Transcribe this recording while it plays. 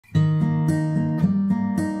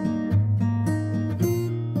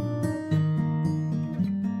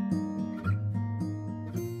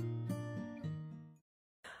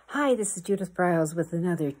Hi, this is Judith Briles with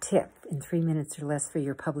another tip in 3 minutes or less for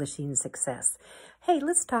your publishing success. Hey,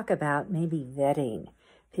 let's talk about maybe vetting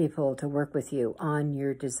people to work with you on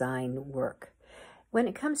your design work. When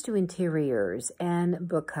it comes to interiors and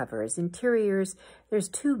book covers, interiors, there's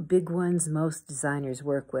two big ones most designers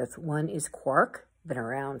work with. One is Quark, been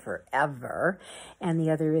around forever, and the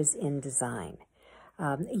other is InDesign.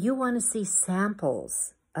 You want to see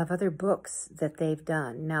samples of other books that they've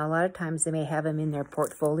done. Now, a lot of times they may have them in their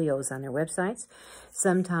portfolios on their websites.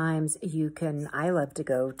 Sometimes I love to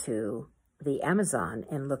go to the Amazon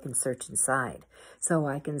and look and search inside. So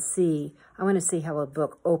I want to see how a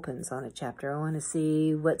book opens on a chapter. I want to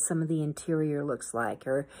see what some of the interior looks like,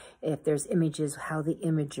 or if there's images, how the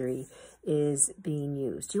imagery is being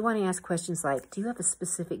used. You want to ask questions like, do you have a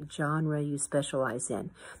specific genre you specialize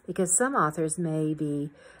in? Because some authors may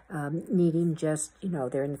be needing just,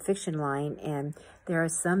 they're in the fiction line, and there are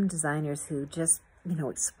some designers who just,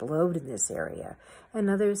 explode in this area, and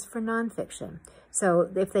others for nonfiction.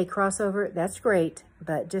 So if they cross over, that's great,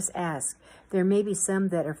 but just ask. There may be some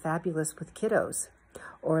that are fabulous with kiddos,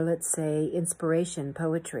 or let's say inspiration,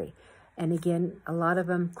 poetry. And again, a lot of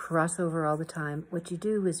them cross over all the time. What you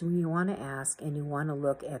do is you want to ask and you want to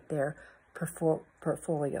look at their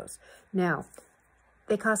portfolios. Now,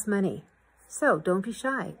 they cost money, so don't be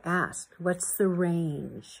shy. Ask, what's the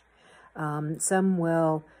range? Some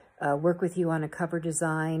will work with you on a cover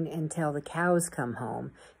design until the cows come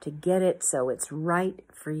home to get it so it's right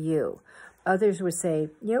for you. Others would say,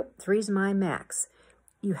 yep, 3's my max.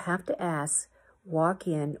 You have to ask, walk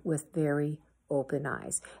in with very open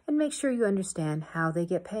eyes, and make sure you understand how they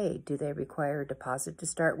get paid. Do they require a deposit to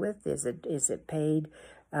start with? Is it paid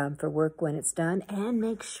for work when it's done? And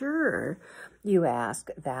make sure you ask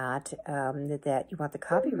that that you want the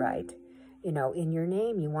copyright in your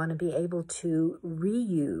name. You want to be able to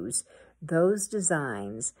reuse those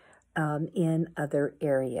designs in other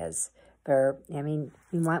areas. You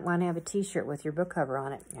might want to have a t-shirt with your book cover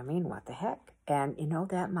on it. What the heck? And,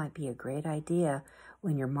 that might be a great idea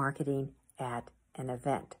when you're marketing at an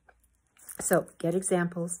event. So get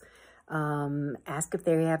examples. Ask if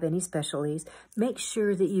they have any specialties. Make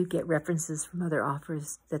sure that you get references from other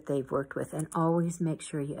authors that they've worked with. And always make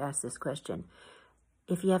sure you ask this question.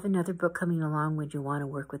 If you have another book coming along, would you want to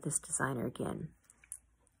work with this designer again?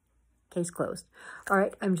 Case closed. All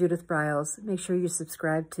right, I'm Judith Briles. Make sure you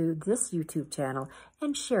subscribe to this YouTube channel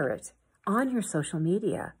and share it on your social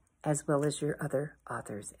media, as well as your other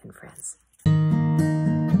authors and friends.